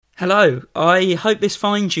Hello, I hope this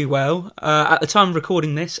finds you well. At the time of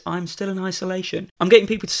recording this, I'm still in isolation. I'm getting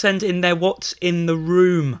people to send in their what's in the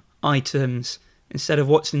room items instead of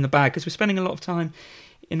what's in the bag, because we're spending a lot of time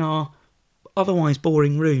in our otherwise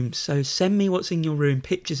boring rooms. So send me what's in your room,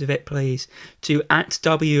 pictures of it please, to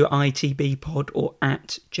 @WITBpod or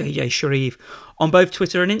 @JJSharif on both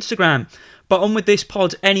Twitter and Instagram. But on with this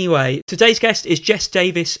pod anyway. Today's guest is Jess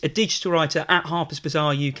Davis, a digital writer at Harper's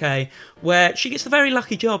Bazaar UK, where she gets the very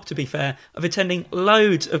lucky job, to be fair, of attending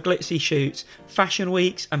loads of glitzy shoots, fashion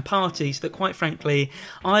weeks and parties that, quite frankly,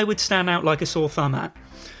 I would stand out like a sore thumb at.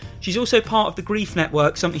 She's also part of the Grief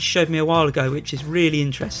Network, something she showed me a while ago, which is really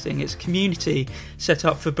interesting. It's a community set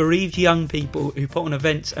up for bereaved young people who put on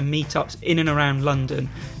events and meetups in and around London.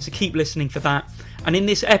 So keep listening for that. And in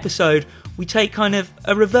this episode, we take kind of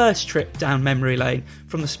a reverse trip down memory lane,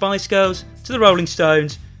 from the Spice Girls to the Rolling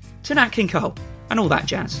Stones to Nat King Cole and all that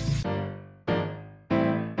jazz.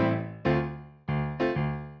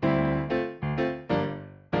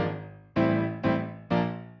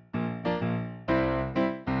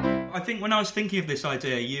 I think when I was thinking of this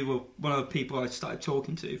idea, you were one of the people I started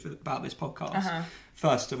talking to about this podcast,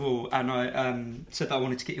 first of all, and I said that I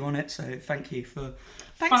wanted to get you on it, so thank you for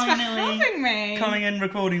Thanks finally for having me. coming and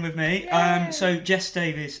recording with me. So Jess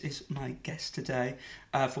Davis is my guest today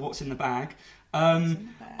for What's in the Bag.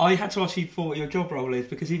 I had to ask you for what your job role is,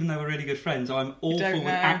 because even though we're really good friends, I'm awful with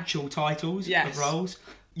actual titles of roles.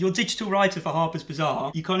 You're a digital writer for Harper's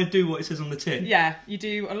Bazaar. You kind of do what it says on the tin. Yeah, you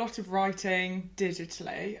do a lot of writing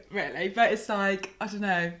digitally, really. But it's like, I don't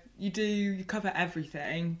know, you cover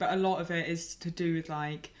everything, but a lot of it is to do with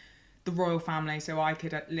like the royal family, so I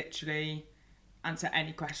could literally answer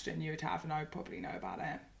any question you would have and I would probably know about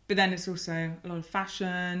it. But then it's also a lot of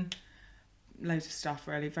fashion, loads of stuff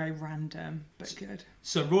really, very random, but good.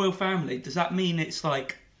 So royal family, does that mean it's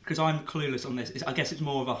like, because I'm clueless on this, I guess it's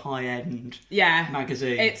more of a high-end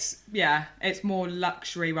magazine. It's more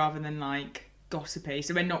luxury rather than like gossipy.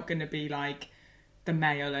 So we're not going to be like the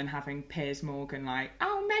Mail and having Piers Morgan like,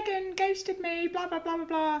 oh, Meghan ghosted me, blah, blah, blah, blah,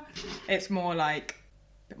 blah. It's more like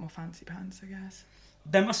a bit more fancy pants, I guess.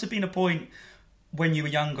 There must have been a point when you were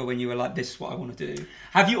younger when you were like, this is what I want to do.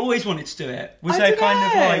 Have you always wanted to do it?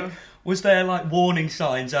 Was there like warning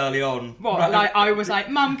signs early on? What, right, like I was like,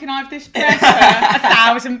 Mum, can I have this dress for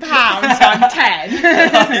 £1,000? I'm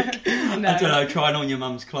 10. No. I don't know, trying on your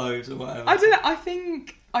mum's clothes or whatever. I don't know, I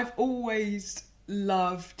think I've always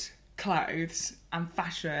loved clothes and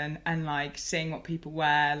fashion and like seeing what people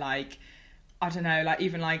wear, like, I don't know, like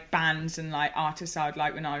even like bands and like artists I'd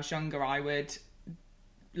like when I was younger, I would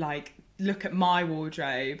like look at my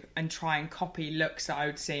wardrobe and try and copy looks that I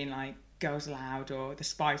would see in like Girls Aloud or the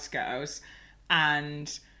Spice Girls,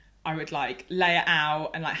 and I would like lay it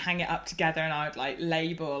out and like hang it up together, and I would like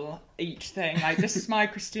label each thing like, this is my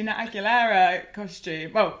Christina Aguilera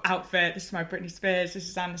costume, outfit, this is my Britney Spears, this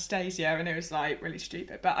is Anastasia, and it was like really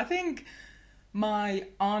stupid. But I think my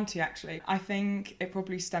auntie, actually, I think it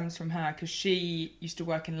probably stems from her, because she used to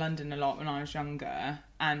work in London a lot when I was younger,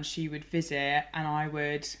 and she would visit and I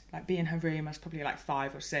would like be in her room. I was probably like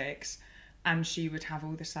 5 or 6, and she would have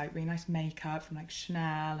all this like really nice makeup from like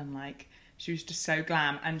Chanel, and like she was just so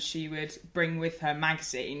glam, and she would bring with her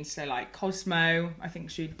magazines, so like Cosmo, I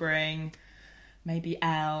think she'd bring, maybe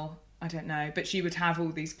Elle, I don't know, but she would have all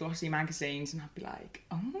these glossy magazines, and I'd be like,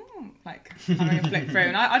 oh, like having a flick through,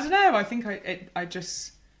 and I don't know, I think I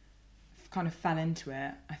just kind of fell into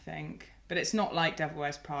it, I think. But it's not like Devil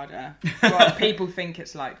Wears Prada. Well, people think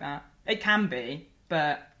it's like that. It can be,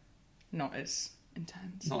 but not as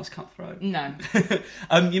intense. Not as cutthroat. No.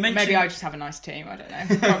 You mentioned... Maybe I just have a nice team, I don't know.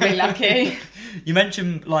 Probably lucky. You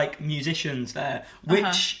mentioned like musicians there.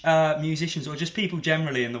 Which musicians, or just people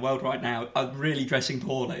generally in the world right now, are really dressing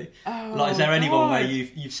poorly? Oh, like, is there anyone where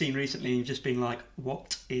you've seen recently and you've just been like,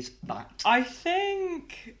 what is that? I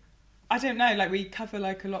think, I don't know, like we cover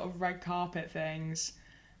like a lot of red carpet things,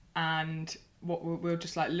 and we'll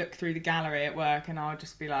just like look through the gallery at work, and I'll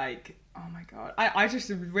just be like, oh my god, I just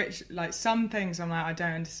rich, like some things I'm like, I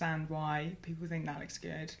don't understand why people think that looks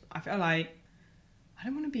good. I feel like I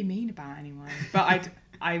don't want to be mean about anyone, but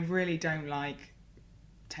I really don't like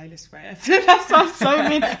Taylor Swift. That sounds so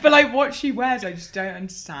mean, but like what she wears, I just don't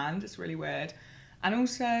understand. It's really weird. And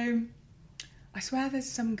also, I swear there's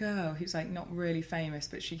some girl who's like not really famous,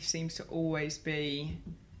 but she seems to always be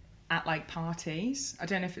at like parties. I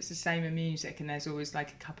don't know if it's the same in music, and there's always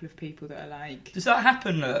like a couple of people that are like... Does that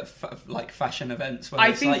happen at like fashion events where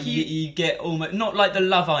I it's think like you get almost, not like the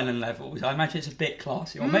Love Island levels, I imagine it's a bit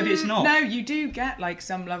classy, or maybe it's not. No, you do get like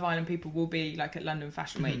some Love Island people will be like at London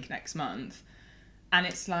Fashion Week next month, and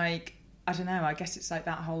it's like I don't know, I guess it's like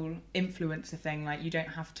that whole influencer thing. Like, you don't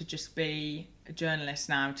have to just be a journalist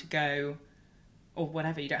now to go, or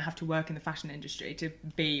whatever. You don't have to work in the fashion industry to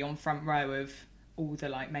be on front row of all the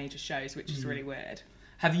like major shows, which is really weird.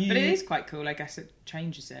 But it is quite cool. I guess it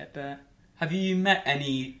changes it. But have you met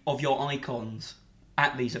any of your icons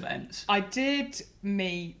at these events? I did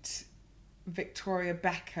meet Victoria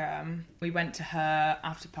Beckham. We went to her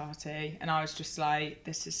after party, and I was just like,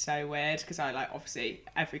 this is so weird, because I like, obviously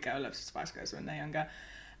every girl loves the Spice Girls when they're younger,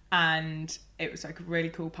 and it was like a really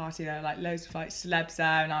cool party. There were like loads of like celebs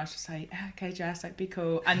there, and I was just like, okay Jess, like be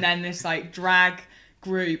cool. And then this like drag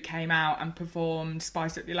group came out and performed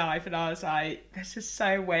Spice Up Your Life, and I was like, this is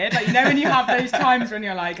so weird. Like, you know when you have those times when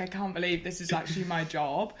you're like, I can't believe this is actually my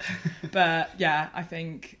job. But yeah, I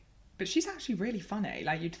think, but she's actually really funny.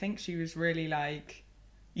 Like, you'd think she was really like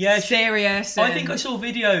serious. I think I saw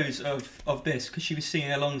videos of this because she was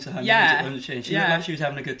singing along to her music, wasn't she? She looked like she was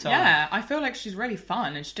having a good time. Yeah, I feel like she's really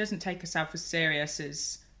fun, and she doesn't take herself as serious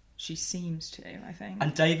as she seems to, I think.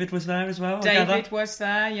 And David was there as well. David was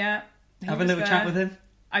there, yeah. Have a little chat with him.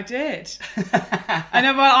 I did. I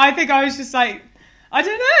know, but I think I was just like, I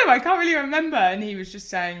don't know, I can't really remember. And he was just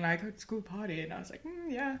saying like, oh, it's a cool party, and I was like,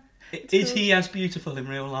 yeah. Is he as beautiful in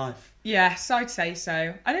real life? Yes, I'd say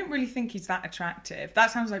so. I don't really think he's that attractive.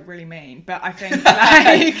 That sounds like really mean, but I think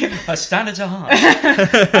like her standards are high.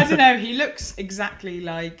 I don't know. He looks exactly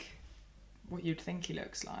like what you'd think he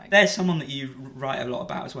looks like. There's someone that you write a lot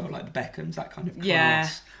about as well, like the Beckhams, that kind of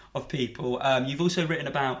class of people. You've also written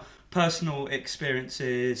about personal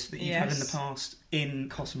experiences that you've had in the past in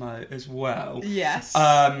Cosmo as well. Yes.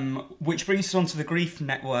 Which brings us on to the Grief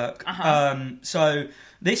Network. So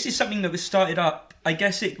this is something that was started up, I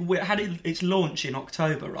guess it had its launch in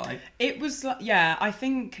October, right? It was, yeah, I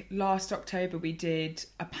think last October we did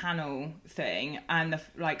a panel thing, and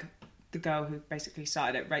the girl who basically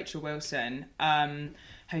started it, Rachel Wilson,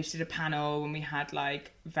 hosted a panel, and we had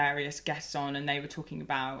like various guests on, and they were talking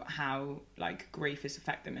about how like grief has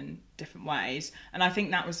affected them in different ways. And I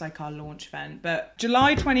think that was like our launch event. But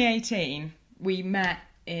July 2018, we met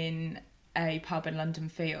in a pub in London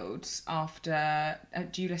Fields after.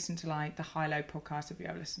 Do you listen to like the High Low podcast? Have you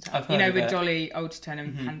ever listened to it? I've heard of with it. Dolly Alderton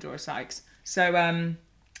and Pandora Sykes. So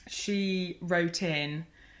she wrote in,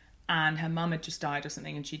 and her mum had just died or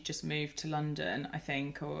something, and she'd just moved to London, I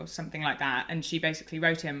think, or something like that. And she basically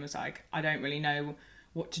wrote in and was like, I don't really know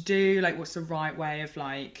what to do. Like, what's the right way of,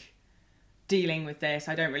 like, dealing with this?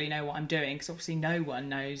 I don't really know what I'm doing. Because obviously no one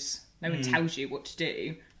knows, no one tells you what to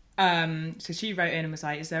do. So she wrote in and was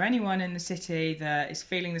like, is there anyone in the city that is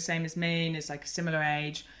feeling the same as me and is, like, a similar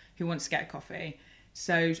age who wants to get a coffee?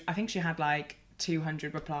 So I think she had, like,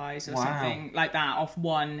 200 replies or something like that off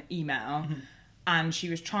one email. And she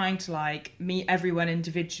was trying to like meet everyone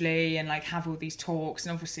individually and like have all these talks,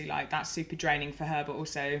 and obviously like that's super draining for her, but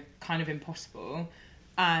also kind of impossible.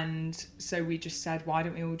 And so we just said, why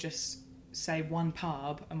don't we all just say one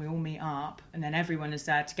pub and we all meet up, and then everyone is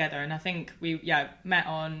there together. And I think we met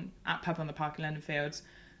at Pub on the Park in London Fields,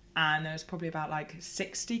 and there was probably about like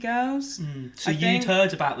 60 girls. So you'd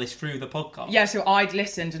heard about this through the podcast? Yeah, so I'd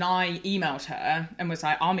listened and I emailed her and was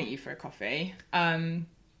like, I'll meet you for a coffee.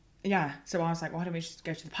 Yeah, so I was like, why don't we just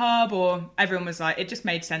go to the pub? Or everyone was like, it just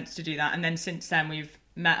made sense to do that. And then since then, we've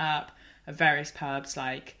met up at various pubs,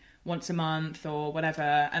 like once a month or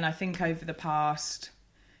whatever. And I think over the past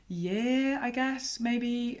year, I guess,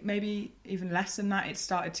 maybe even less than that, it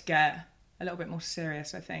started to get a little bit more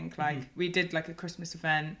serious, I think. Like, we did like a Christmas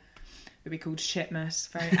event that we called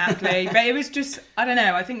Shitmas, very aptly. But it was just, I don't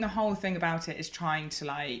know, I think the whole thing about it is trying to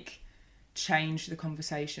like change the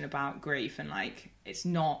conversation about grief, and like it's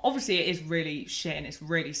not, obviously it is really shit and it's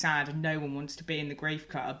really sad and no one wants to be in the grief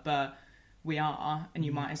club, but we are, and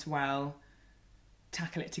you might as well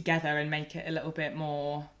tackle it together and make it a little bit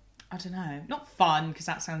more, I don't know, not fun, because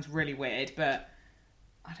that sounds really weird, but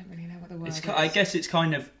I don't really know what the word is. I guess it's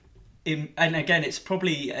kind of and again, it's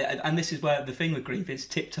probably, and this is where the thing with grief is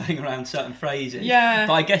tiptoeing around certain phrases. Yeah.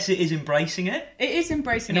 But I guess it is embracing it. It is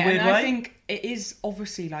embracing in it, a weird and way. I think it is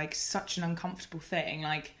obviously like such an uncomfortable thing.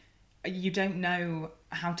 Like, you don't know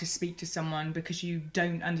how to speak to someone because you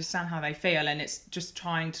don't understand how they feel, and it's just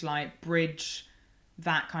trying to like bridge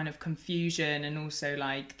that kind of confusion and also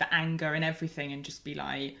like the anger and everything, and just be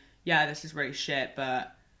like, yeah, this is really shit,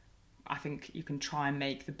 but I think you can try and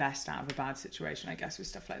make the best out of a bad situation, I guess, with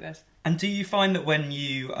stuff like this. And do you find that when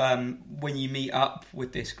you meet up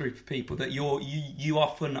with this group of people that you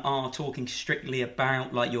often are talking strictly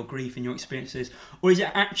about like your grief and your experiences, or is it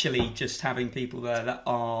actually just having people there that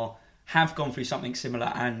have gone through something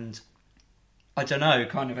similar and I don't know,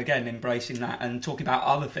 kind of again embracing that and talking about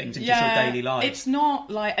other things in just your daily life. It's not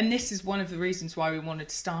like, and this is one of the reasons why we wanted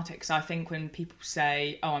to start it, because I think when people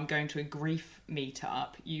say, oh, I'm going to a grief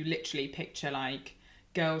meetup, you literally picture like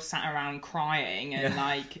girls sat around crying and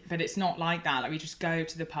like, but it's not like that. Like we just go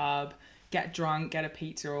to the pub, get drunk, get a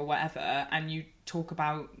pizza or whatever, and you talk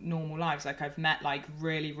about normal lives. Like I've met like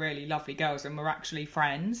really, really lovely girls and we're actually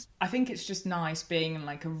friends. I think it's just nice being in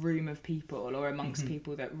like a room of people or amongst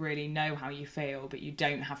people that really know how you feel, but you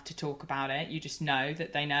don't have to talk about it. You just know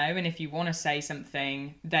that they know. And if you want to say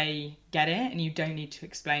something, they get it and you don't need to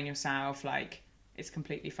explain yourself. Like it's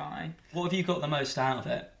completely fine. What have you got the most out of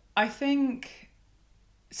it? I think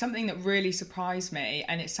something that really surprised me,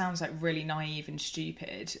 and it sounds like really naive and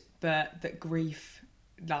stupid, but that grief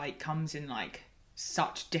like comes in like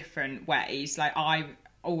such different ways. Like I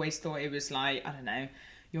always thought it was like, I don't know,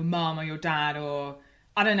 your mum or your dad or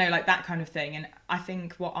I don't know, like that kind of thing. And I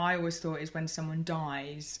think what I always thought is when someone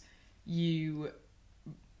dies, you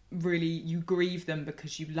grieve them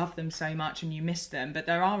because you love them so much and you miss them. But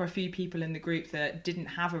there are a few people in the group that didn't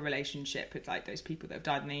have a relationship with like those people that have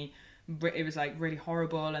died, and it was like really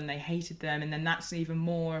horrible and they hated them, and then that's even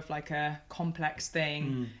more of like a complex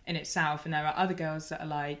thing in itself. And there are other girls that are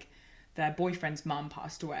like, their boyfriend's mum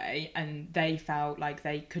passed away and they felt like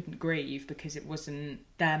they couldn't grieve because it wasn't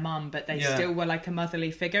their mum, but they still were like a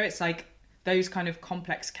motherly figure. It's like those kind of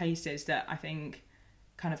complex cases that I think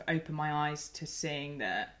kind of open my eyes to seeing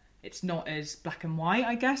that it's not as black and white,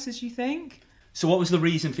 I guess, as you think. So what was the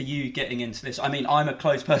reason for you getting into this? I mean, I'm a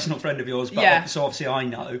close personal friend of yours, but so obviously I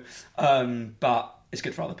know, but it's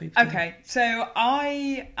good for other people. Okay, so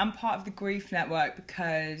I am part of the Grief Network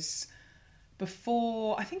because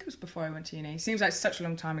I think it was before I went to uni. It seems like such a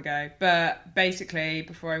long time ago, but basically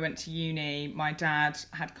before I went to uni, my dad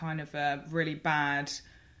had kind of a really bad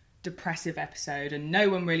depressive episode and no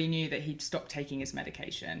one really knew that he'd stopped taking his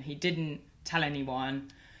medication. He didn't tell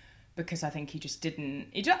anyone because I think he just didn't.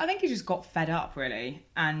 I think he just got fed up really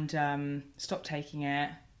and stopped taking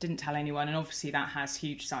it, didn't tell anyone, and obviously that has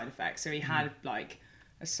huge side effects. So he had like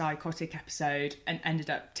a psychotic episode and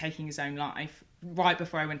ended up taking his own life right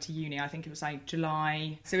before I went to uni. I think it was like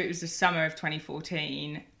July. So it was the summer of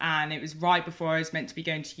 2014 and it was right before I was meant to be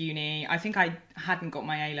going to uni. I think I hadn't got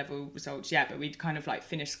my A-level results yet, but we'd kind of like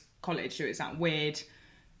finished college. So it's that weird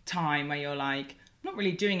time where you're like, I'm not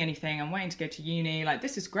really doing anything. I'm waiting to go to uni. Like,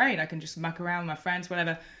 this is great. I can just muck around with my friends,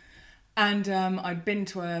 whatever. And I'd been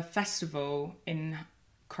to a festival in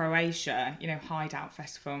Croatia, Hideout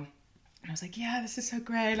Festival. And I was like, yeah, this is so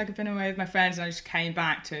great. Like, I've been away with my friends and I just came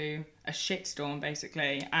back to a shitstorm,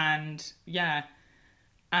 basically. And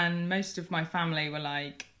and most of my family were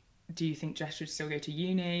like, do you think Jess should still go to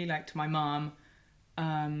uni? Like, to my mum.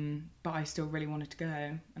 But I still really wanted to go.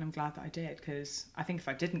 And I'm glad that I did, because I think if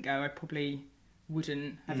I didn't go, I probably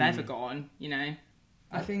wouldn't have ever gone,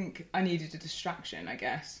 I think I needed a distraction, I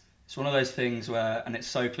guess. It's one of those things where, and it's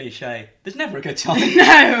so cliche, there's never a good time.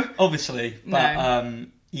 No! Obviously. But, No.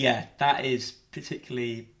 yeah, that is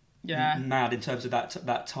particularly mad in terms of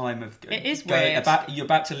that time of it is weird. You're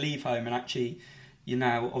about to leave home and actually you're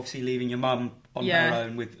now obviously leaving your mum on her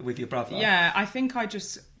own with your brother. Yeah, I think I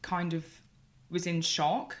just kind of was in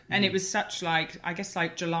shock. And it was such like, I guess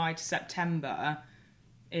like July to September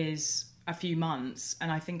is a few months.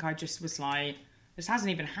 And I think I just was like, this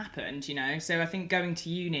hasn't even happened, So I think going to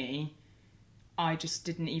uni, I just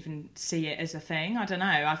didn't even see it as a thing. I don't know.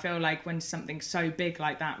 I feel like when something so big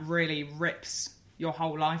like that really rips your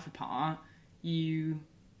whole life apart, it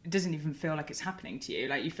doesn't even feel like it's happening to you.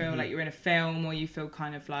 Like you feel like you're in a film, or you feel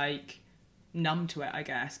kind of like numb to it, I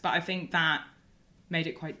guess. But I think that made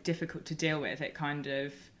it quite difficult to deal with. I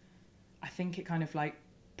think it kind of like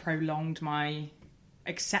prolonged my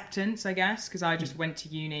acceptance, I guess, because I just went to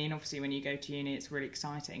uni, and obviously when you go to uni it's really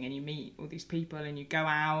exciting and you meet all these people and you go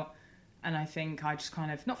out. And I think I just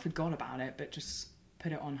kind of, not forgot about it, but just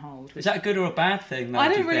put it on hold. Is that a good or a bad thing, though, I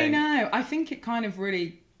don't really know. I think it kind of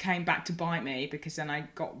really came back to bite me, because then I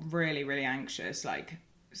got really, really anxious, like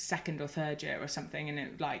second or third year or something, and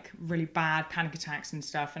it like really bad panic attacks and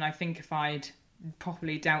stuff. And I think if I'd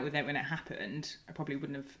properly dealt with it when it happened, I probably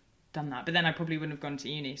wouldn't have done that. But then I probably wouldn't have gone to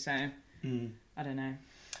uni, so I don't know.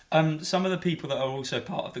 Some of the people that are also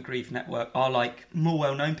part of the Grief Network are like more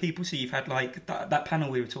well-known people. So you've had like that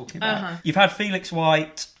panel we were talking about. You've had Felix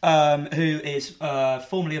White, who is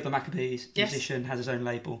formerly of the Maccabees, musician, has his own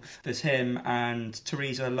label. There's him, and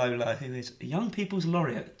Teresa Lola, who is a Young People's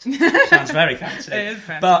Laureate. Sounds very fancy. It is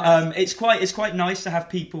fancy. But it's quite nice to have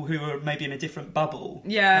people who are maybe in a different bubble.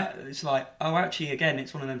 Yeah. It's like, oh, actually, again,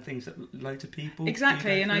 it's one of them things that loads of people.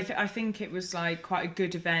 Exactly, and I think it was like quite a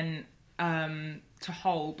good event to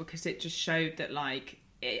hold, because it just showed that like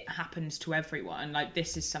it happens to everyone. Like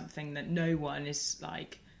this is something that no one is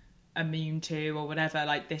like immune to or whatever.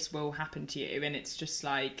 Like this will happen to you, and it's just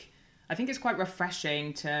like, I think it's quite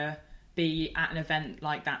refreshing to be at an event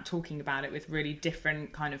like that talking about it with really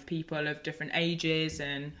different kind of people of different ages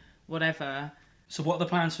and whatever. So what are the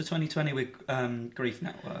plans for 2020 with Grief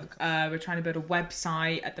Network? We're trying to build a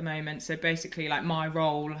website at the moment. So basically like my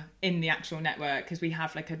role in the actual network, because we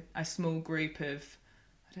have like a small group of,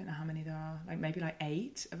 I don't know how many there are, like maybe like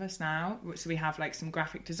 8 of us now. So we have like some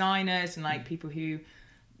graphic designers and like people who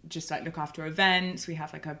just like look after events. We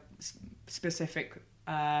have like a specific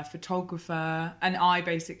photographer, and I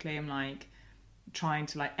basically am like trying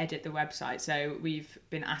to like edit the website. So we've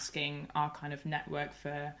been asking our kind of network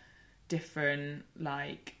for different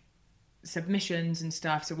like submissions and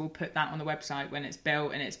stuff, so we'll put that on the website when it's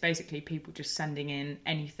built, and it's basically people just sending in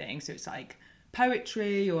anything. So it's like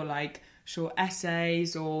poetry or like short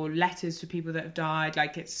essays or letters to people that have died.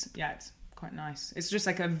 Like it's quite nice. It's just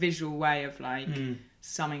like a visual way of like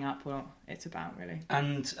summing up what it's about, really.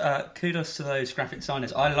 And kudos to those graphic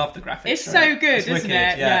designers. I love the graphics. It's so good, isn't wicked,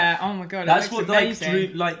 it? Yeah. Oh my god, that's it what looks amazing. like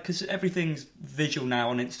drew, like, because everything's visual now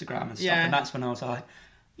on Instagram and stuff, Yeah. and that's when I was like,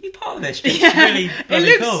 you part of this? It's really it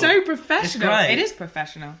looks cool. so professional. It's great. It is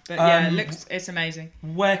professional, but it's amazing.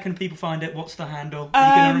 Where can people find it? What's the handle? Are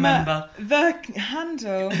you going to remember? The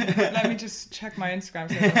handle. Let me just check my Instagram.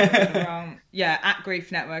 So I don't get it wrong. Yeah, at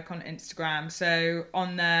Grief Network on Instagram. So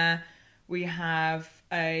on there we have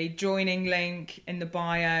a joining link in the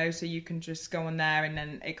bio, so you can just go on there, and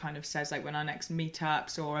then it kind of says like when our next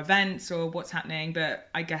meetups or events or what's happening. But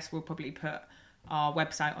I guess we'll probably put our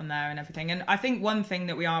website on there and everything. And I think one thing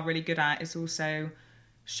that we are really good at is also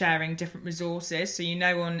sharing different resources. So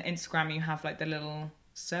on Instagram you have like the little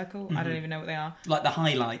circle, I don't even know what they are, like the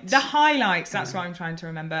highlights. That's what I'm trying to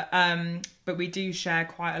remember. But we do share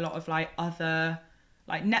quite a lot of like other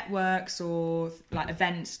like networks or like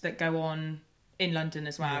events that go on in London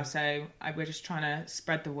as well. So we're just trying to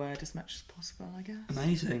spread the word as much as possible, I guess.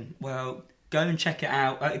 Amazing. Well, go and check it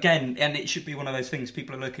out again, and it should be one of those things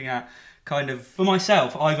people are looking at. Kind of, for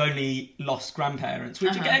myself, I've only lost grandparents,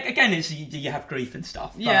 which again, it's you have grief and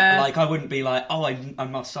stuff. But like, I wouldn't be like, oh, I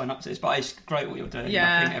must sign up to this. But it's great what you're doing.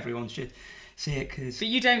 Yeah. I think everyone should see it, because. But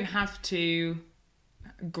you don't have to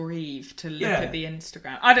grieve to look at the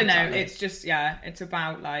Instagram. I don't know. It's just it's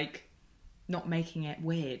about like not making it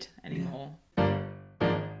weird anymore.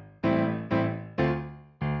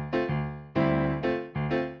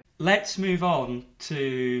 Let's move on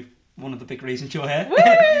to one of the big reasons you're here. Woo!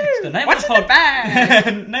 It's the name What's of the in the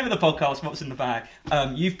bag? Name of the podcast, What's in the Bag.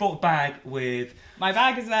 You've bought a bag with... My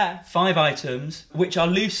bag is there. 5 items, which are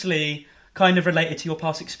loosely kind of related to your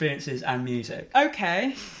past experiences and music.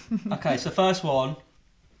 Okay. Okay, so the first one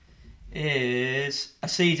is a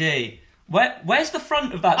CD. Where's the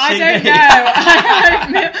front of that CD? I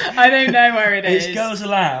don't know. I don't know where it is. It's Girls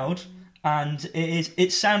Aloud, and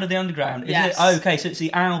it's Sound of the Underground. Yes. Is it? Oh, okay, so it's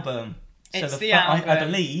the album. It's so the album. I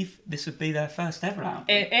believe this would be their first ever album.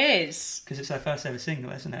 It is. Because it's their first ever single,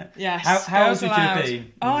 isn't it? Yes. How old Girls would you Aloud. have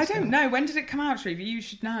been? Oh, I don't know. When did it come out, Trevor? You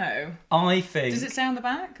should know. I think... Does it say on the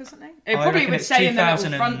back or something? It I probably reckon would it's say in the little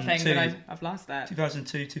front thing, 2002. but I've lost that.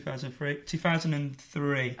 2002, 2003.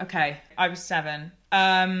 2003. Okay, I was 7.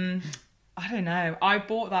 I don't know. I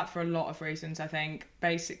bought that for a lot of reasons, I think.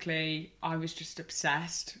 Basically, I was just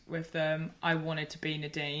obsessed with them. I wanted to be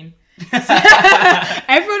Nadine.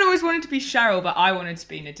 Everyone always wanted to be Cheryl, but I wanted to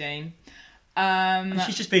be Nadine. And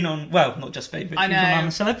she's just been on, well, not just been, but she's been on I'm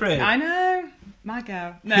a Celebrity. I know. My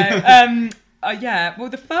girl. No. Yeah, well,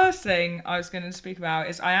 the first thing I was going to speak about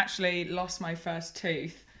is I actually lost my first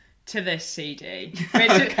tooth to this CD,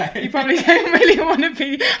 which you probably don't really want to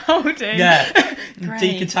be holding. Yeah,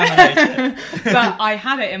 decontaminate it. But I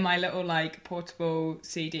had it in my little like portable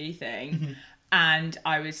CD thing, and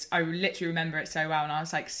I literally remember it so well. And I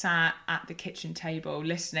was like sat at the kitchen table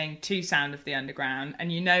listening to Sound of the Underground,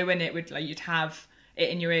 and when it would like you'd have it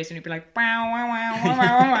in your ears and it'd be like wow wow wow wow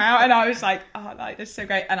wow wow, and I was like, oh, like this is so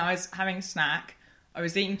great. And I was having a snack. I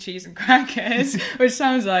was eating cheese and crackers, which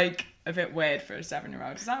sounds like a bit weird for a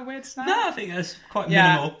 7-year-old. Is that a weird snack? No, I think that's quite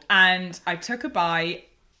minimal. And I took a bite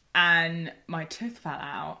and my tooth fell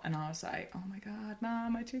out, and I was like, oh my god, no,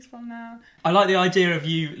 my tooth fell out. I like the idea of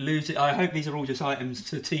you losing. I hope these are all just items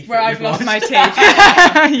to teeth where I've lost my teeth.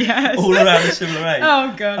 Yes. All around a similar age.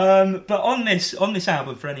 Oh god. But on this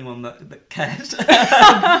album, for anyone that cares,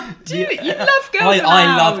 you love Girls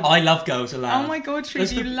Aloud? I love Girls Aloud. Oh my god,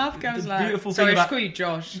 Trees, you love Girls Aloud. Beautiful Sorry, thing I just call you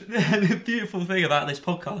Josh. The beautiful thing about this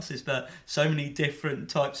podcast is that so many different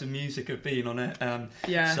types of music have been on it.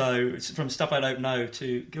 So it's from stuff I don't know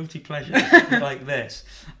to guilty pleasures like this.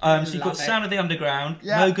 So you've got Love it. Sound of the Underground,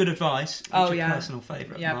 Yeah. No Good Advice, which Oh, is yeah. a personal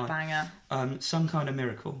favourite Yeah, of mine. banger. Some Kind of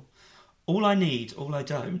Miracle, All I Need, All I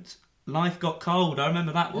Don't, Life Got Cold, I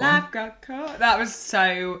remember that one. Life got caught. That was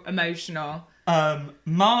so emotional.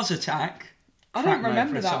 Mars Attack. I Crap don't name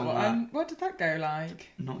remember for a that song like one. What did that go like?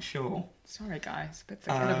 Not sure. Sorry, guys. A bit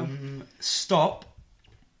forgettable. Stop.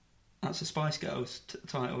 That's a Spice Girls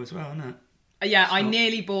title as well, isn't it? Yeah, I Stop.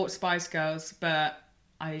 nearly bought Spice Girls, but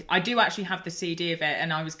I do actually have the CD of it,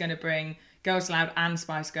 and I was going to bring Girls Aloud and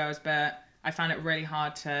Spice Girls, but I found it really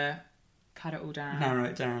hard to cut it all down. Narrow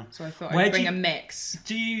it down. So I thought Where I'd do bring you- a mix.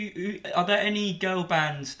 Are there any girl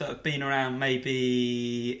bands that have been around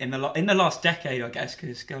maybe in the last decade, I guess,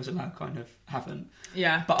 because Girls Aloud kind of haven't.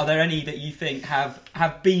 Yeah. But are there any that you think have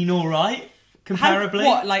been all right comparably?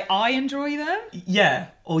 What, like I enjoy them? Yeah,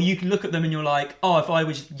 or you can look at them and you're like, oh, if I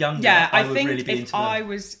was younger, Yeah, I I would think really be if into them. I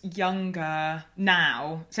was younger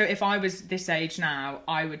now, so if I was this age now,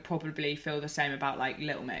 I would probably feel the same about like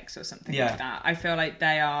Little Mix or something Yeah. like that. I feel like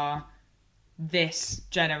they are this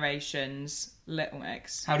generation's Little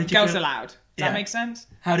Mix. How did you Girls feel- Aloud. Does Yeah. that make sense?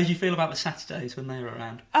 How did you feel about the Saturdays when they were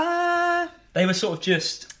around? Uh, They were sort of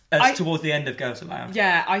just towards the end of Girls Aloud.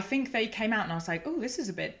 yeah, I think they came out and I was like, oh, this is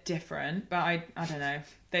a bit different, but I don't know.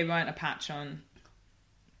 They weren't a patch on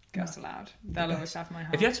Girls Aloud. They'll always have my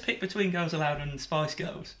heart. If you had to pick between Girls Aloud and Spice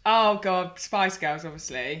Girls, Oh god, Spice Girls,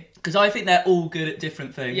 obviously. because I think they're all good at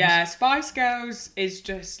different things. Yeah, Spice Girls is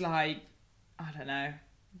just like, I don't know.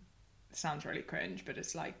 It sounds really cringe, but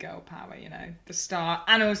it's like girl power, you know, the start,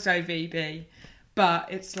 and also VB.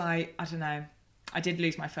 But it's like, I don't know. I did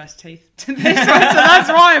lose my first teeth to this one, so that's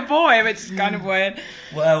why I bought it, which is kind of weird.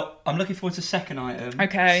 Well, I'm looking forward to the second item.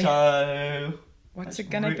 Okay. So What's let's it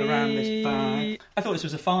gonna root be? around this bag. I thought this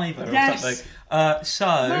was a fiver Yes. or something.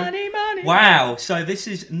 So Money. wow. So this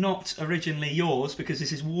is not originally yours because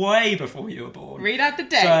this is way before you were born. Read out the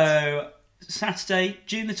date. So Saturday,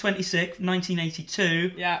 June the 26th,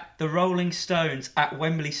 1982. Yeah. The Rolling Stones at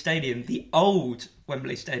Wembley Stadium, the old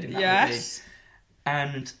Wembley Stadium. That would be. Yes.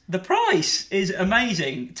 And the price is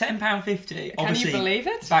amazing, £10.50. Can you believe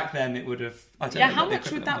it? Back then, it would have. I don't Yeah, know how what the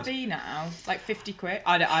much would equivalent that was. be now? Like 50 quid?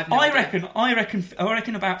 I've no idea. I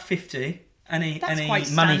reckon about 50. Any That's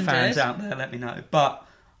quite money standard. fans out there, let me know. But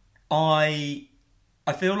I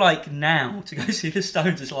feel like now to go see the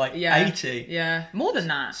Stones is like Yeah. 80. Yeah. More than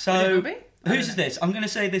that. So Would it be? I whose don't is know. this? I'm going to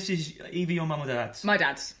say this is either your mum or dad's. My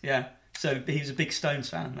dad's. Yeah. So he was a big Stones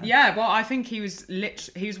fan then. Yeah, well, I think he was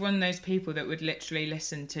one of those people that would literally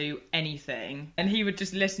listen to anything, and he would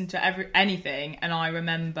just listen to anything. And I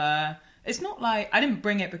remember, it's not like I didn't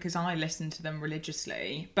bring it because I listened to them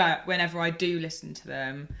religiously, but whenever I do listen to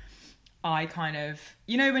them, I kind of,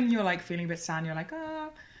 you know, when you're like feeling a bit sad, and you're like, ah.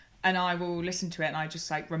 And I will listen to it, and I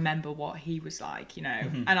just like remember what he was like, you know.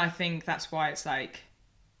 Mm-hmm. And I think that's why it's like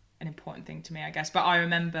an important thing to me, I guess. But I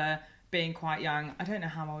remember being quite young. I don't know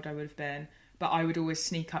how old I would have been, but I would always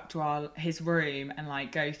sneak up to his room and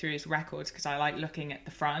like go through his records because I like looking at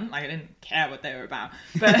the front. Like I didn't care what they were about,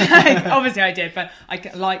 but like, obviously I did. But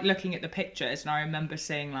I like looking at the pictures, and I remember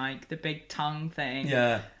seeing like the big tongue thing.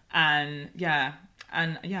 Yeah.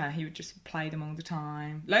 And yeah, he would just play them all the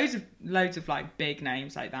time. Loads of like big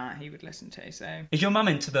names like that he would listen to. So Is your mum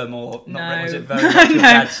into them or not? no, Was it very much your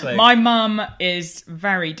dad's thing? my mum is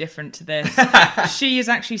very different to this. She is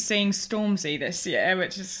actually seeing Stormzy this year,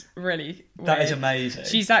 which is really weird. That is amazing.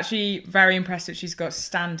 She's actually very impressed that she's got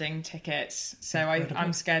standing tickets. So Incredible.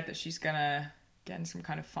 I'm scared that she's gonna get in some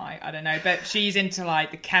kind of fight. I don't know, but she's into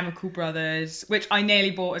like the Chemical Brothers, which I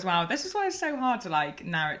nearly bought as well. This is why it's so hard to like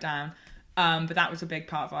narrow it down. But that was a big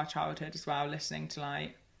part of our childhood as well, listening to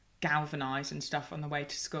like Galvanise and stuff on the way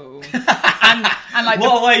to school. and like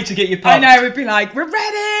what a way to get your I pumped. know, we'd be like, we're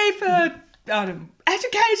ready for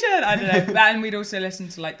education. I don't know. And we'd also listen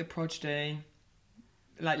to like the Prodigy,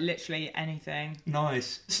 like literally anything.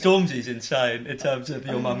 Nice. Stormzy's insane in terms of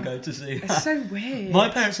your mum going to see It's that. so weird. My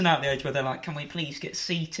parents are now at the age where they're like, can we please get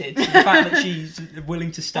seated? So the fact that she's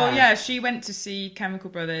willing to stand. Well, yeah, she went to see Chemical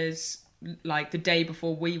Brothers like the day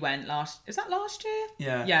before we went is that last year?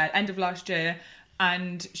 Yeah. Yeah, end of last year.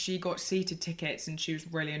 And she got seated tickets and she was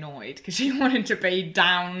really annoyed because she wanted to be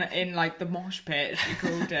down in like the mosh pit, as she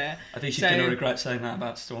called it. I think she's going to regret saying that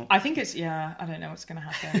about Storm. I think it's, yeah, I don't know what's going to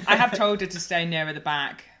happen. I have told her to stay nearer the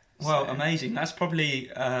back. Well, so. amazing. That's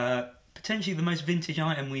probably potentially the most vintage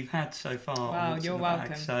item we've had so far. Wow, What's you're in the bag.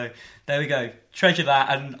 welcome. So there we go. Treasure that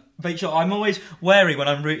and make sure. I'm always wary when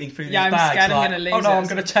I'm rooting through Yeah, these I'm bags. scared I'm like, gonna lose oh no, it. I'm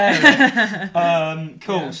going to tear it.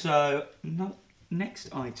 Cool. Yeah. So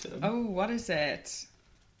next item. Oh, what is it?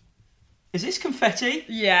 Is this confetti?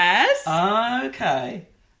 Yes. Okay.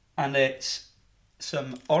 And it's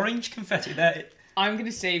some orange confetti there. I'm going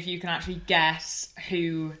to see if you can actually guess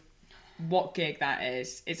what gig that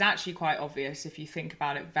is. It's actually quite obvious if you think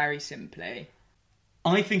about it very simply.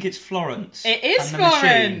 I think it's Florence. It is and the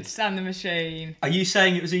Florence and the Machine. Are you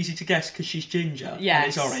saying it was easy to guess because she's ginger? Yes. And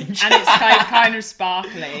it's orange. And it's kind of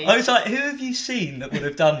sparkly. I was like, who have you seen that would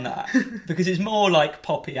have done that? Because it's more like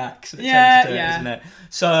poppy acts that tend to do it, isn't it?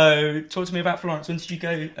 So, talk to me about Florence. When did you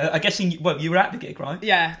go? I guess you were at the gig, right?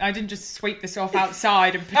 Yeah, I didn't just sweep this off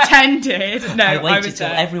outside and pretended. No, I waited was till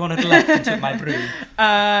there. everyone had left and took my broom.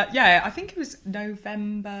 Yeah, I think it was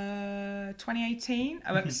November 2018.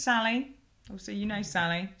 I went with Sally. Obviously, you know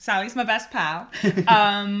Sally. Sally's my best pal.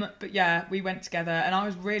 But yeah, we went together and I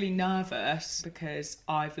was really nervous because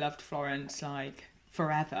I've loved Florence like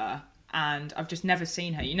forever and I've just never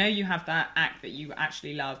seen her. You know, you have that act that you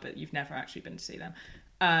actually love, but you've never actually been to see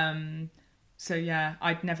them. So yeah,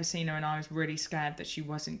 I'd never seen her and I was really scared that she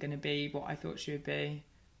wasn't going to be what I thought she would be.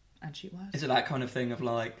 And she was. Is it that kind of thing of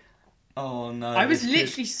like, oh no. I was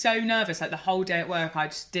literally so nervous. Like the whole day at work, I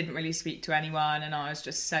just didn't really speak to anyone and I was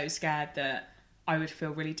just so scared that I would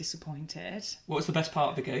feel really disappointed. What was the best part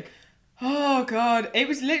of the gig? Oh God. It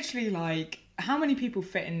was literally like, how many people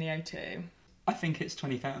fit in the O2? I think it's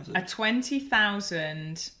 20,000. A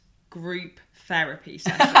 20,000 group therapy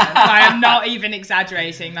session. I am not even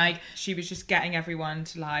exaggerating. Like she was just getting everyone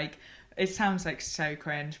to like, it sounds like so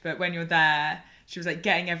cringe, but when you're there, she was like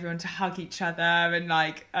getting everyone to hug each other and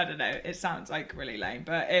like, I don't know, it sounds like really lame,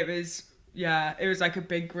 but it was like a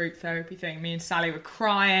big group therapy thing. Me and Sally were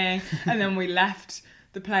crying and then we left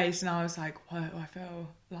the place and I was like, whoa, I feel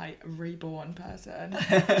like a reborn person.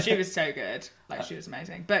 She was so good. Like she was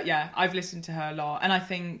amazing. But yeah, I've listened to her a lot. And I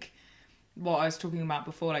think what I was talking about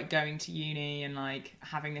before, like going to uni and like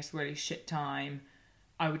having this really shit time,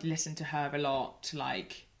 I would listen to her a lot to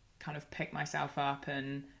like kind of pick myself up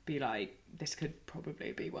and be like, this could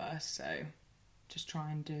probably be worse, so just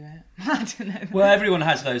try and do it. I don't know. Well, everyone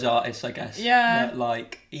has those artists, I guess. Yeah. That,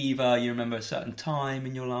 like, either you remember a certain time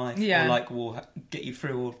in your life, yeah. or like will get you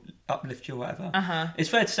through or uplift you or whatever. Uh-huh. It's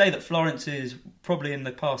fair to say that Florence is probably in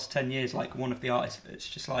the past 10 years like one of the artists that's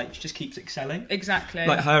just like, she just keeps excelling. Exactly.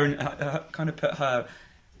 Like her kind of put her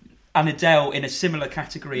and Adele in a similar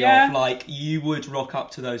category of like, you would rock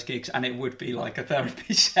up to those gigs and it would be like a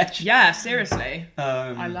therapy session. Yeah, seriously.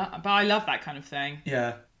 I love that kind of thing.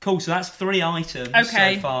 Yeah. Cool, so that's 3 items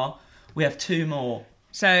so far. We have 2 more.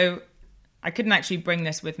 So I couldn't actually bring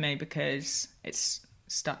this with me because it's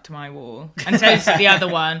stuck to my wall. And so is the other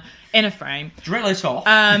one in a frame. Drill it off.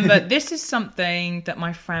 But this is something that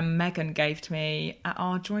my friend Megan gave to me at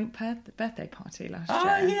our joint birthday party last year.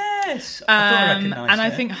 Oh, yes. I thought I recognised and it. I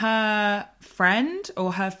think her friend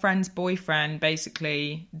or her friend's boyfriend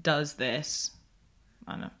basically does this.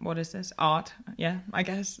 I don't know, what is this? Art? Yeah, I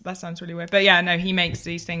guess. That sounds really weird. But yeah, no, he makes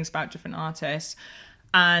these things about different artists.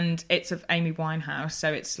 And it's of Amy Winehouse.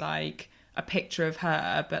 So it's like a picture of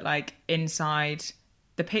her, but like inside...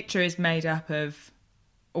 The picture is made up of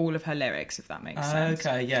all of her lyrics, if that makes sense.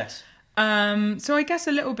 Okay, yes. So I guess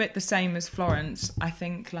a little bit the same as Florence. I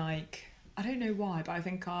think, like, I don't know why, but I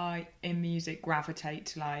think I, in music, gravitate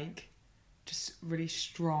to, like, just really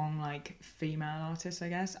strong, like, female artists, I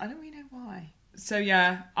guess. I don't really know why. So,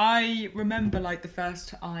 yeah, I remember, like, the first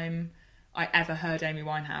time I ever heard Amy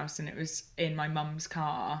Winehouse, and it was in my mum's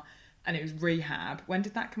car, and it was Rehab. When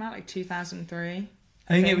did that come out? Like, 2003?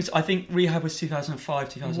 I think Rehab was 2005,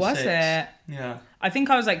 2006. Was it? Yeah. I think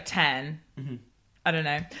I was like 10. Mm-hmm. I don't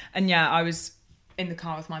know. And yeah, I was in the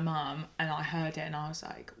car with my mum and I heard it and I was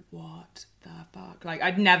like, what the fuck? Like,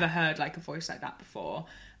 I'd never heard like a voice like that before.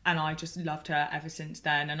 And I just loved her ever since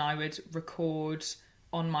then. And I would record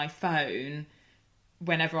on my phone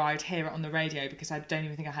whenever I'd hear it on the radio, because I don't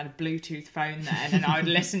even think I had a Bluetooth phone then, and I would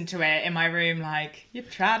listen to it in my room like, you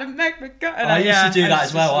try to make me go. I used to do that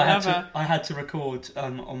as well. I had to record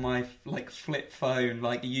on my like flip phone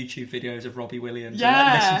like YouTube videos of Robbie Williams and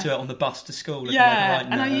like, listen to it on the bus to school.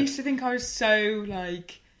 And I used to think I was so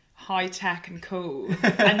like high tech and cool,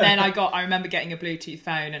 and then I remember getting a Bluetooth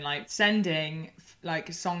phone and like sending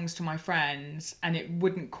like songs to my friends, and it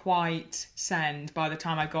wouldn't quite send by the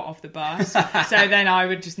time I got off the bus. So then I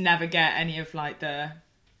would just never get any of like the...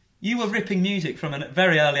 You were ripping music from a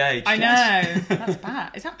very early age. I know. That's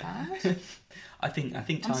bad. Is that bad? I think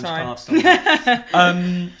time's passed on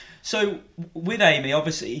that. So with Amy,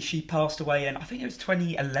 obviously she passed away in, I think it was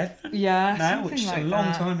 2011. Yeah, now, which is like a long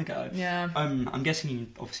that. time ago. Yeah. I'm guessing you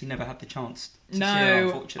obviously never had the chance to see her,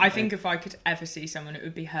 unfortunately. I think if I could ever see someone, it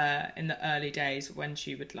would be her in the early days when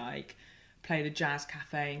she would like play the Jazz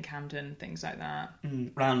Cafe in Camden, things like that.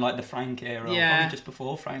 Around like the Frank era, Yeah. probably just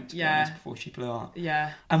before Frank, to be honest, before she blew up.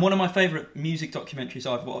 Yeah. And one of my favourite music documentaries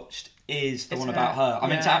I've watched is the It's one her, about her. I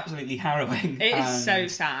mean, yeah. it's absolutely harrowing. It is and- so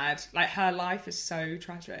sad. Like, her life is so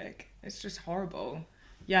tragic. It's just horrible.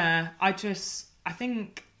 Yeah, I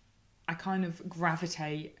think I kind of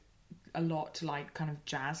gravitate a lot to like kind of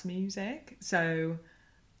jazz music. So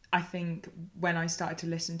I think when I started to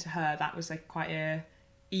listen to her, that was like quite a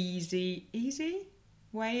easy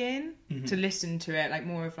way in to listen to it. Like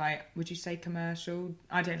more of like, would you say commercial?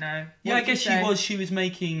 I don't know. Yeah, What I would you guess say? she was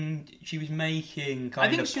making kind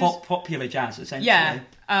think of she was- popular jazz, essentially. Yeah,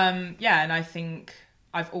 yeah, and I think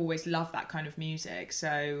I've always loved that kind of music.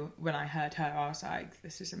 So when I heard her, I was like,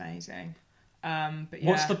 this is amazing. But yeah.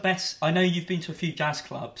 What's the best? I know you've been to a few jazz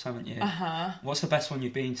clubs, haven't you? Uh-huh. What's the best one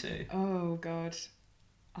you've been to? Oh God,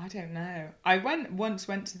 I don't know. I once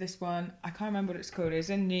went to this one. I can't remember what it's called. It was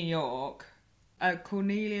in New York,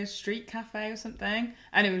 Cornelia Street Cafe or something,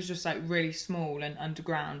 and it was just like really small and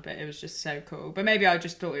underground, but it was just so cool. But maybe I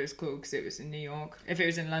just thought it was cool because it was in New York. If it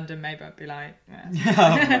was in London, maybe I'd be like,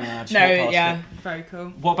 yeah, very cool.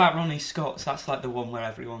 What about Ronnie Scott's? That's like the one where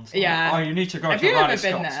everyone's like, Yeah. oh, you need to go Have to you Ronnie ever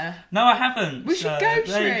been Scott's. there? No, I haven't. We should go,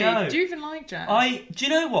 There you go. Shree. Do you even like jazz? Do you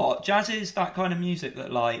know what? Jazz is that kind of music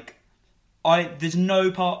that like there's no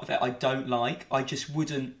part of it I don't like. I just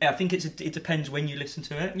wouldn't. I think it depends when you listen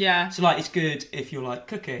to it. Yeah. So like, it's good if you're like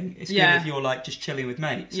cooking. It's Yeah. good if you're like just chilling with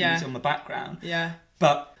mates. Yeah. And it's on the background. Yeah.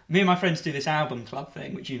 But me and my friends do this album club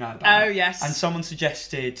thing, which you know about. Oh, yes. And someone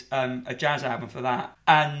suggested a jazz album for that.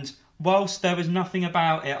 And whilst there was nothing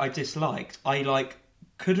about it I disliked, I like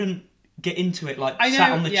couldn't get into it. Like I know,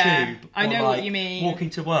 sat on the yeah. tube. I or, know what like, you mean. Walking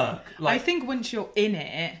to work. I Like think once you're in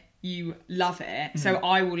it, you love it. So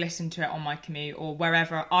I will listen to it on my commute or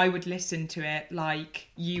wherever. I would listen to it like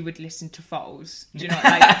you would listen to Foals. Do you know what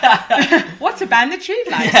like? What's a band? The Tree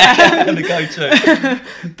Flags. the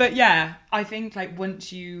go-to. But yeah, I think like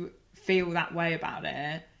once you feel that way about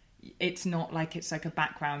it, it's not like it's like a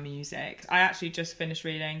background music. I actually just finished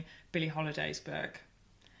reading Billie Holiday's book.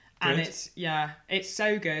 And Good. it's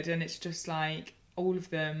so good. And it's just like all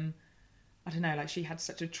of them, I don't know, like she had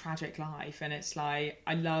such a tragic life, and it's like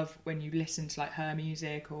I love when you listen to like her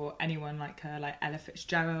music or anyone like her, like Ella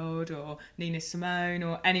Fitzgerald or Nina Simone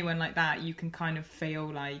or anyone like that. You can kind of feel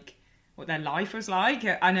like what their life was like.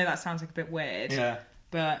 I know that sounds like a bit weird, Yeah.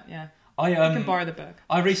 but yeah, I you can borrow the book.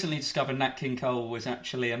 I recently discovered Nat King Cole was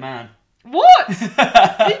actually a man. What?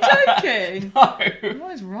 Are you joking? No.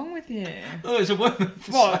 What is wrong with you? Oh, it's a woman.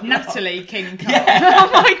 for What, so Natalie King Cole? Yeah.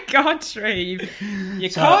 Oh my God, Shreve. You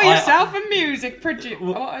So call I- yourself a music producer.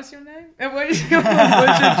 What is your name? What is your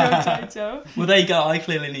title? long. Well, there you go. I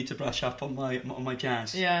clearly need to brush up on my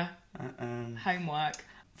jazz. Yeah, Um, homework.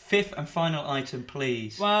 fifth and final item,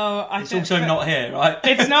 please. Well, it's also not here, right?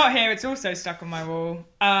 It's not here. It's also stuck on my wall.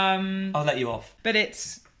 I'll let you off. But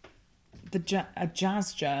it's a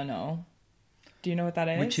jazz journal. Do you know what that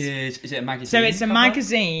is? Which is it a magazine? So it's a cover?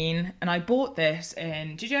 magazine, and I bought this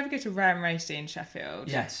in. Did you ever go to Rare and Racy in Sheffield?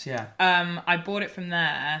 Yes, yeah. I bought it from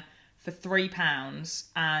there for £3,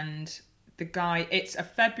 and the guy. It's a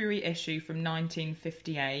February issue from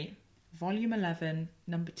 1958, volume 11,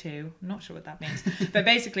 number 2. I'm not sure what that means, but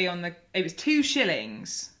basically it was 2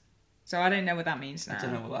 shillings. So I don't know what that means now. I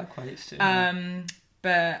don't know what that equates to.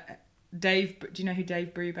 But Dave, do you know who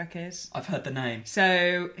Dave Brubeck is? I've heard the name.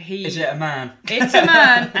 So Is it a man? It's a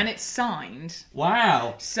man, and it's signed.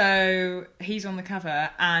 Wow. So he's on the cover,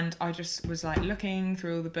 and I just was like looking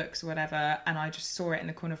through all the books or whatever, and I just saw it in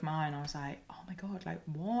the corner of my eye, and I was like, oh my God, like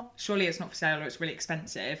what? Surely it's not for sale or it's really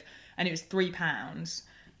expensive. And it was £3.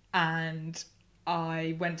 And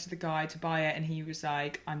I went to the guy to buy it, and he was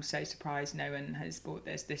like, I'm so surprised no one has bought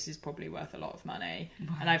this. This is probably worth a lot of money.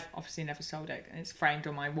 And I've obviously never sold it, and it's framed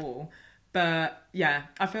on my wall. But yeah,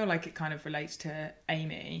 I feel like it kind of relates to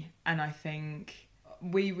Amy. And I think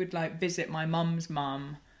we would like visit my mum's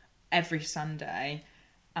mum every Sunday,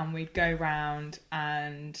 and we'd go round,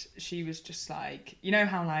 and she was just like, you know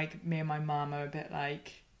how like me and my mum are a bit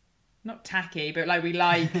like, not tacky, but like we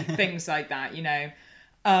like things like that, you know.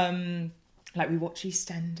 Like we watch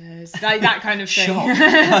EastEnders, like that kind of thing.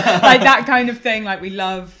 Like that kind of thing. Like we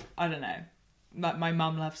love, I don't know, like my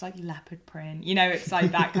mum loves like leopard print. You know, it's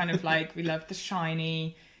like that kind of like, we love the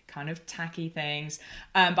shiny kind of tacky things.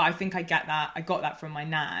 But I think I got that from my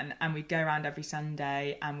nan, and we'd go around every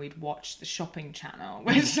Sunday and we'd watch the Shopping Channel,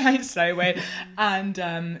 which sounds so weird.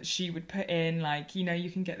 And she would put in like, you know,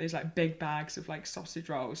 you can get those like big bags of like sausage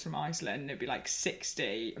rolls from Iceland, and it'd be like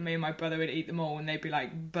 60, and me and my brother would eat them all, and they'd be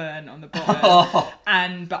like burnt on the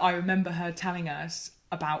bottom. But I remember her telling us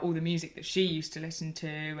about all the music that she used to listen to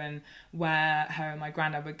and where her and my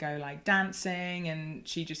granddad would go like dancing, and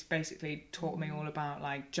she just basically taught me all about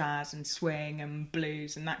like jazz and swing and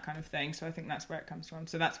blues and that kind of thing. So I think that's where it comes from.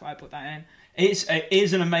 So that's why I put that in. It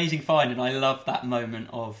is an amazing find, and I love that moment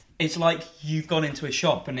of, it's like you've gone into a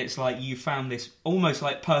shop and it's like you found this almost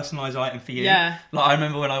like personalised item for you. Yeah. Like I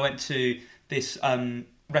remember when I went to this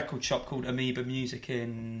record shop called Amoeba Music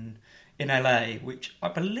in LA, which I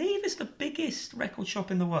believe is the biggest record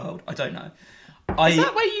shop in the world. I don't know. Is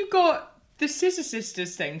that where you got the Scissor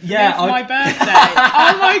Sisters thing for Yeah, me for my birthday?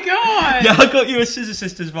 Oh my god! Yeah, I got you a Scissor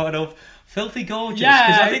Sisters vinyl, Filthy Gorgeous,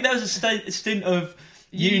 because I think there was a stint of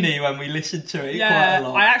uni when we listened to it quite a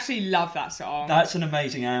lot. I actually love that song. That's an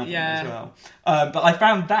amazing album as well. But I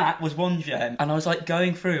found that was one gem, and I was like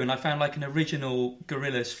going through and I found like an original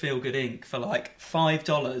Gorillaz Feel Good Inc. for like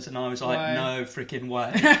 $5, and I was like, no freaking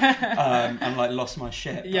way. And like lost my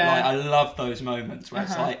shit. But, like, I love those moments where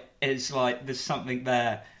it's like there's something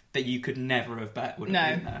there that you could never have bet would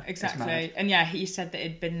have been there. Exactly. And yeah, he said that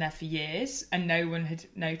it'd been there for years and no one had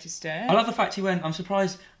noticed it. I love the fact he went, I'm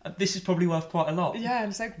surprised, this is probably worth quite a lot. Yeah,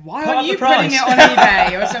 it's like, why aren't you putting it on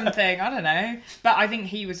eBay or something? I don't know. But I think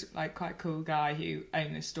he was like quite a cool guy who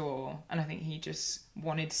owned the store, and I think he just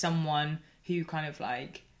wanted someone who kind of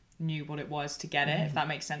like knew what it was to get it, if that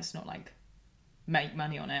makes sense, not like make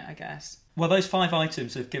money on it, I guess. Well, those 5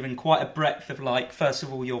 items have given quite a breadth of, like, first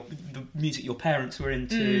of all, the music your parents were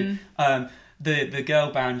into, the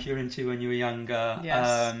girl bands you're into when you were younger,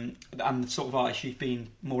 and the sort of artists you've been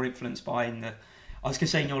more influenced by in the, I was going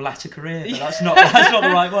to say in your latter career, but that's not the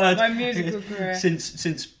right word. My musical career.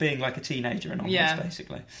 Since being like a teenager and onwards,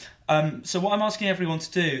 basically. So what I'm asking everyone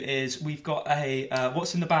to do is, we've got a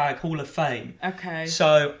What's in the Bag Hall of Fame. Okay.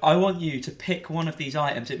 So I want you to pick one of these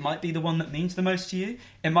items. It might be the one that means the most to you.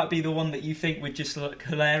 It might be the one that you think would just look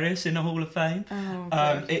hilarious in a Hall of Fame.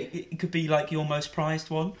 Oh, it could be like your most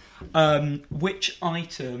prized one. Which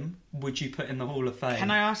item would you put in the Hall of Fame?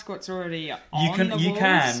 Can I ask what's already on the walls? You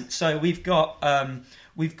can. So we've got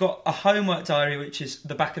a homework diary, which is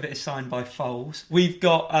the back of it is signed by Foles. We've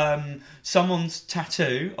got someone's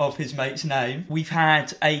tattoo of his mate's name. We've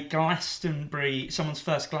had someone's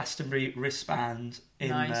first Glastonbury wristband in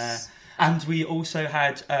there. And we also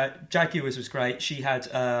had, Jaguars was great. She had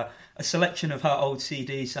a selection of her old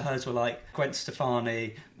CDs. So hers were like Gwen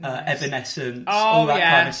Stefani, Evanescence, all that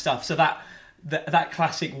kind of stuff. So that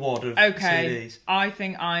classic wad of CDs. I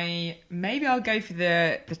think I'll go for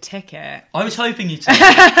the ticket. I was hoping you'd say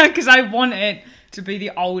because I want it to be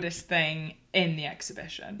the oldest thing in the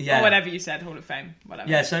exhibition. Yeah. Or whatever you said, Hall of Fame, whatever.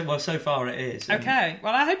 Yeah, so far it is. Okay,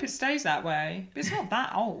 well I hope it stays that way. But it's not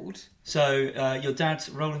that old. So your dad's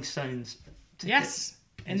Rolling Stones ticket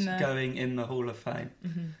is going in the Hall of Fame.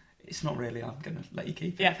 Mm-hmm. It's not really, I'm going to let you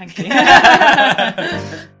keep it. Yeah, thank you.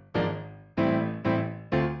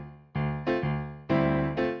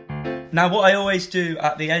 Now, what I always do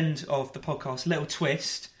at the end of the podcast, little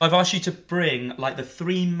twist, I've asked you to bring like the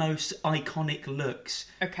 3 most iconic looks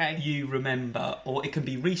you remember, or it can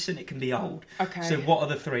be recent, it can be old. Okay. So what are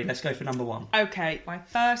the 3? Let's go for number 1. Okay, my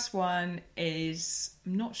first one is,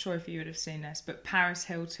 I'm not sure if you would have seen this, but Paris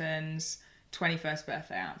Hilton's 21st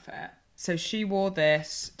birthday outfit. So she wore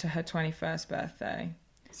this to her 21st birthday.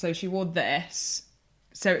 So she wore this.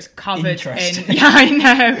 So it's covered in, yeah, I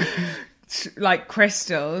know, like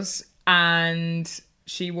crystals. And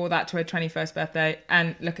she wore that to her 21st birthday.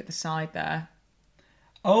 And look at the side there.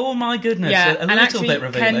 Oh my goodness. Yeah, a little bit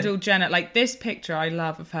revealing. Kendall Jenner, like this picture I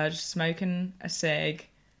love of her just smoking a cig,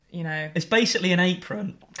 you know. It's basically an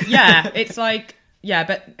apron. Yeah, it's like, yeah,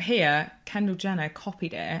 but here, Kendall Jenner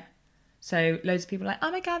copied it. So loads of people are like,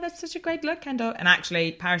 oh my God, that's such a great look, Kendall. And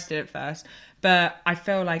actually, Paris did it first. But I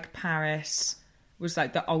feel like Paris was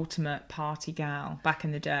like the ultimate party gal back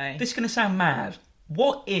in the day. This is going to sound mad.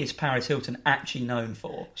 What is Paris Hilton actually known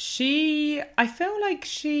for? I feel like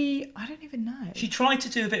I don't even know. She tried to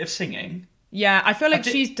do a bit of singing. Yeah, I feel like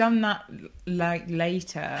she's done that like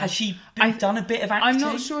later. Has she done a bit of acting? I'm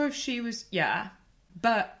not sure if she was,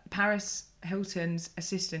 but Paris Hilton's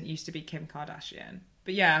assistant used to be Kim Kardashian.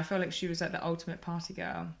 But yeah, I feel like she was like the ultimate party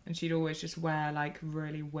girl, and she'd always just wear like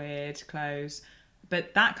really weird clothes.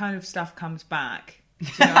 But that kind of stuff comes back. Do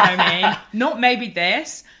you know what I mean? Not maybe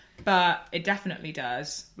this, but it definitely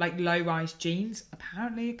does. Like low-rise jeans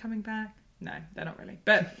apparently are coming back. No, they're not really.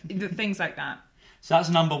 But the things like that. So that's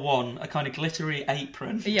number 1, a kind of glittery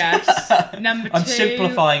apron. Yes. Number 2. I'm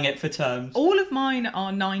simplifying it for terms. All of mine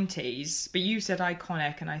are 90s, but you said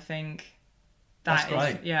iconic, and I think that's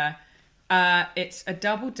great. Yeah. It's a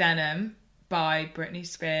double denim by Britney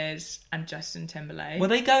Spears and Justin Timberlake. Were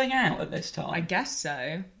they going out at this time? I guess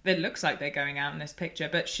so. It looks like they're going out in this picture,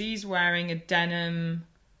 but she's wearing a denim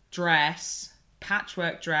dress,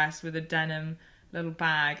 patchwork dress with a denim little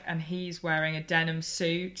bag, and he's wearing a denim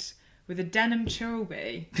suit with a denim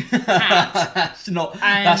Trilby hat.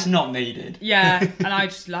 That's not needed. Yeah, and I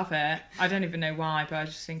just love it. I don't even know why, but I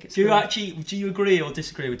just think it's Do cool. you agree or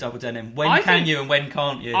disagree with double denim? When can you and when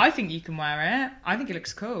can't you? I think you can wear it. I think it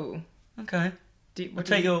looks cool. Okay.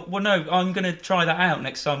 Well, no, I'm going to try that out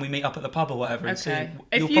next time we meet up at the pub or whatever. And see.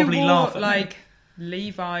 If You'll you probably wore laugh at like me.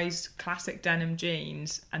 Levi's classic denim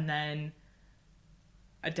jeans and then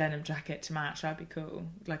a denim jacket to match, that'd be cool.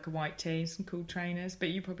 Like a white tee, some cool trainers, but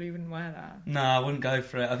you probably wouldn't wear that. No, I wouldn't go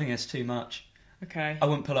for it. I think it's too much. Okay. I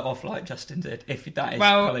wouldn't pull it off like Justin did, if that is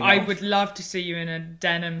Well, I off. would love to see you in a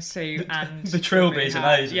denim suit and... The Trilby is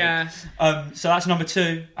amazing. Yeah. So that's number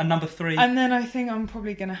 2. And number 3? And then I think I'm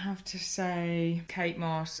probably going to have to say Kate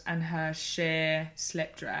Moss and her sheer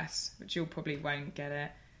slip dress, which you probably won't get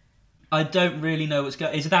it. I don't really know what's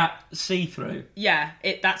going... Is that see-through? Yeah,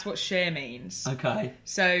 that's what sheer means. Okay.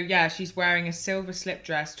 So, yeah, she's wearing a silver slip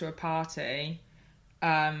dress to a party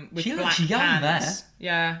with She black looks young pants.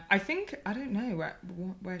 Yeah, I don't know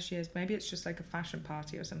where she is. Maybe it's just like a fashion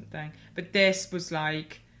party or something. But this was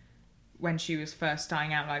like when she was first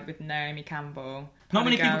starting out, like with Naomi Campbell. Not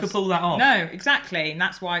many people could pull that off. No, exactly, and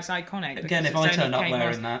that's why it's iconic. Again, if I turned up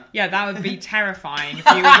wearing that. Yeah, that would be terrifying. If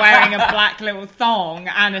you were wearing a black little thong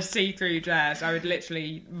and a see-through dress, I would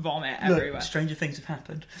literally vomit everywhere. Look, stranger things have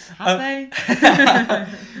happened. Have they?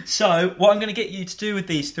 So, what I'm going to get you to do with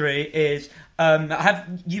these 3 is...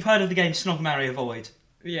 you've heard of the game Snog, Marry, Avoid?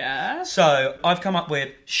 Yeah. So, I've come up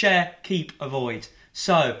with Share, Keep, Avoid.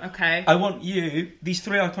 So, okay. I want you, these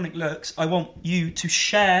 3 iconic looks, I want you to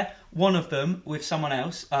share one of them with someone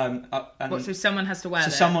else. So someone has to wear it?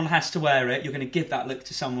 So someone has to wear it. You're going to give that look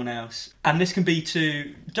to someone else. And this can be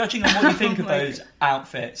to, judging on what you think of those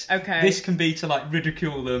outfits, this can be to like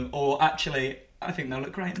ridicule them or actually, I think they'll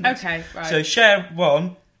look great in this. Okay, right. So share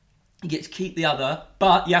one, you get to keep the other,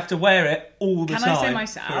 but you have to wear it all the time. Can I say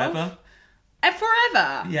myself? Forever.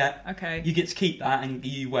 Forever? Yeah. Okay. You get to keep that and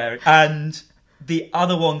you wear it. And the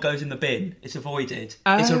other one goes in the bin. It's avoided.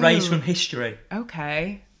 It's erased from history.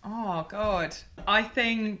 Okay. Oh, God. I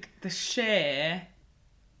think the sheer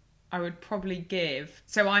I would probably give...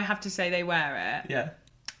 So I have to say they wear it. Yeah.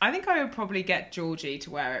 I think I would probably get Georgie to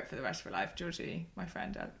wear it for the rest of her life. Georgie, my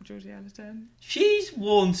friend, Georgie Ellerton. She's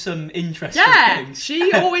worn some interesting things.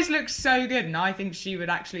 She always looks so good, and I think she would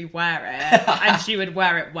actually wear it, and she would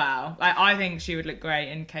wear it well. Like, I think she would look great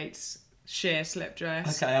in Kate's sheer slip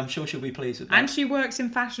dress. Okay, I'm sure she'll be pleased with that. And she works in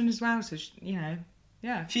fashion as well, so, yeah.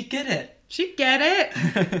 She'd get it. She'd get it.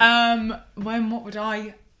 What would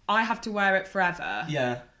I have to wear it forever.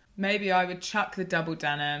 Yeah. Maybe I would chuck the double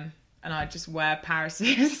denim and I'd just wear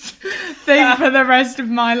Paris's thing for the rest of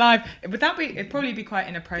my life. It'd probably be quite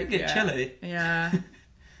inappropriate. It'd get chilly. Yeah.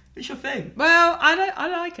 It's your thing. Well, I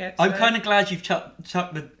like it. I'm kind of glad you've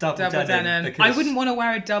chucked the double denim. Because... I wouldn't want to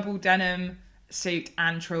wear a double denim suit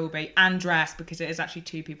and trilby and dress because it is actually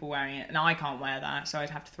 2 people wearing it and I can't wear that, so I'd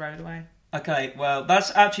have to throw it away. Okay, well, that's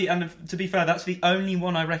actually, and to be fair, that's the only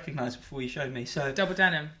one I recognised before you showed me. So double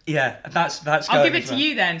denim. Yeah, that's. I'll give it to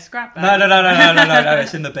you then. Scrap that. No,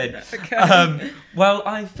 it's in the bin. Okay. Well,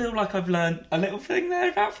 I feel like I've learned a little thing there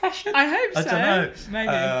about fashion. I hope so. I don't know.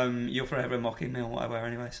 Maybe. You're forever mocking me on what I wear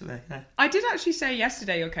anyway, so there you go. I did actually say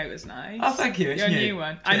yesterday your coat was nice. Oh, thank you. It's your new. New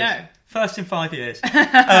one. Cheers. I know. First in 5 years.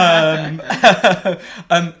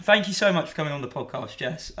 Thank you so much for coming on the podcast,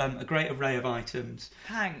 Jess. A great array of items.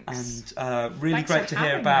 Thanks. And really Thanks great to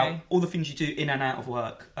hear me. about all the things you do in and out of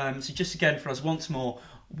work. So just again, for us once more,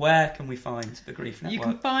 where can we find the Grief Network? You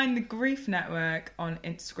can find the Grief Network on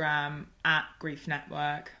Instagram at Grief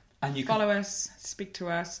Network. And you follow us, speak to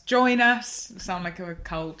us, join us. Sound like a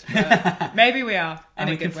cult, but maybe we are. And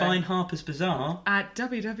we can find Harper's Bazaar at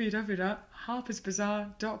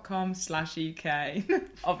www.harpersbazaar.com/UK.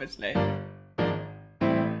 Obviously.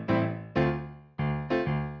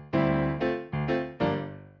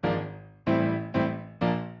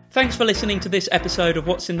 Thanks for listening to this episode of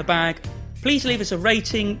What's in the Bag. Please leave us a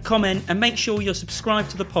rating, comment, and make sure you're subscribed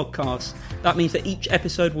to the podcast. That means that each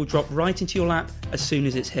episode will drop right into your lap as soon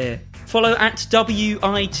as it's here. Follow at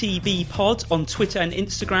WITB Pod on Twitter and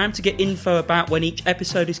Instagram to get info about when each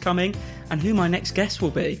episode is coming and who my next guest will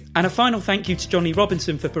be. And a final thank you to Johnny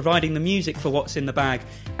Robinson for providing the music for What's in the Bag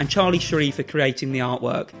and Charlie Shreve for creating the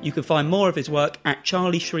artwork. You can find more of his work at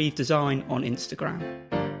Charlie Shreve Design on Instagram.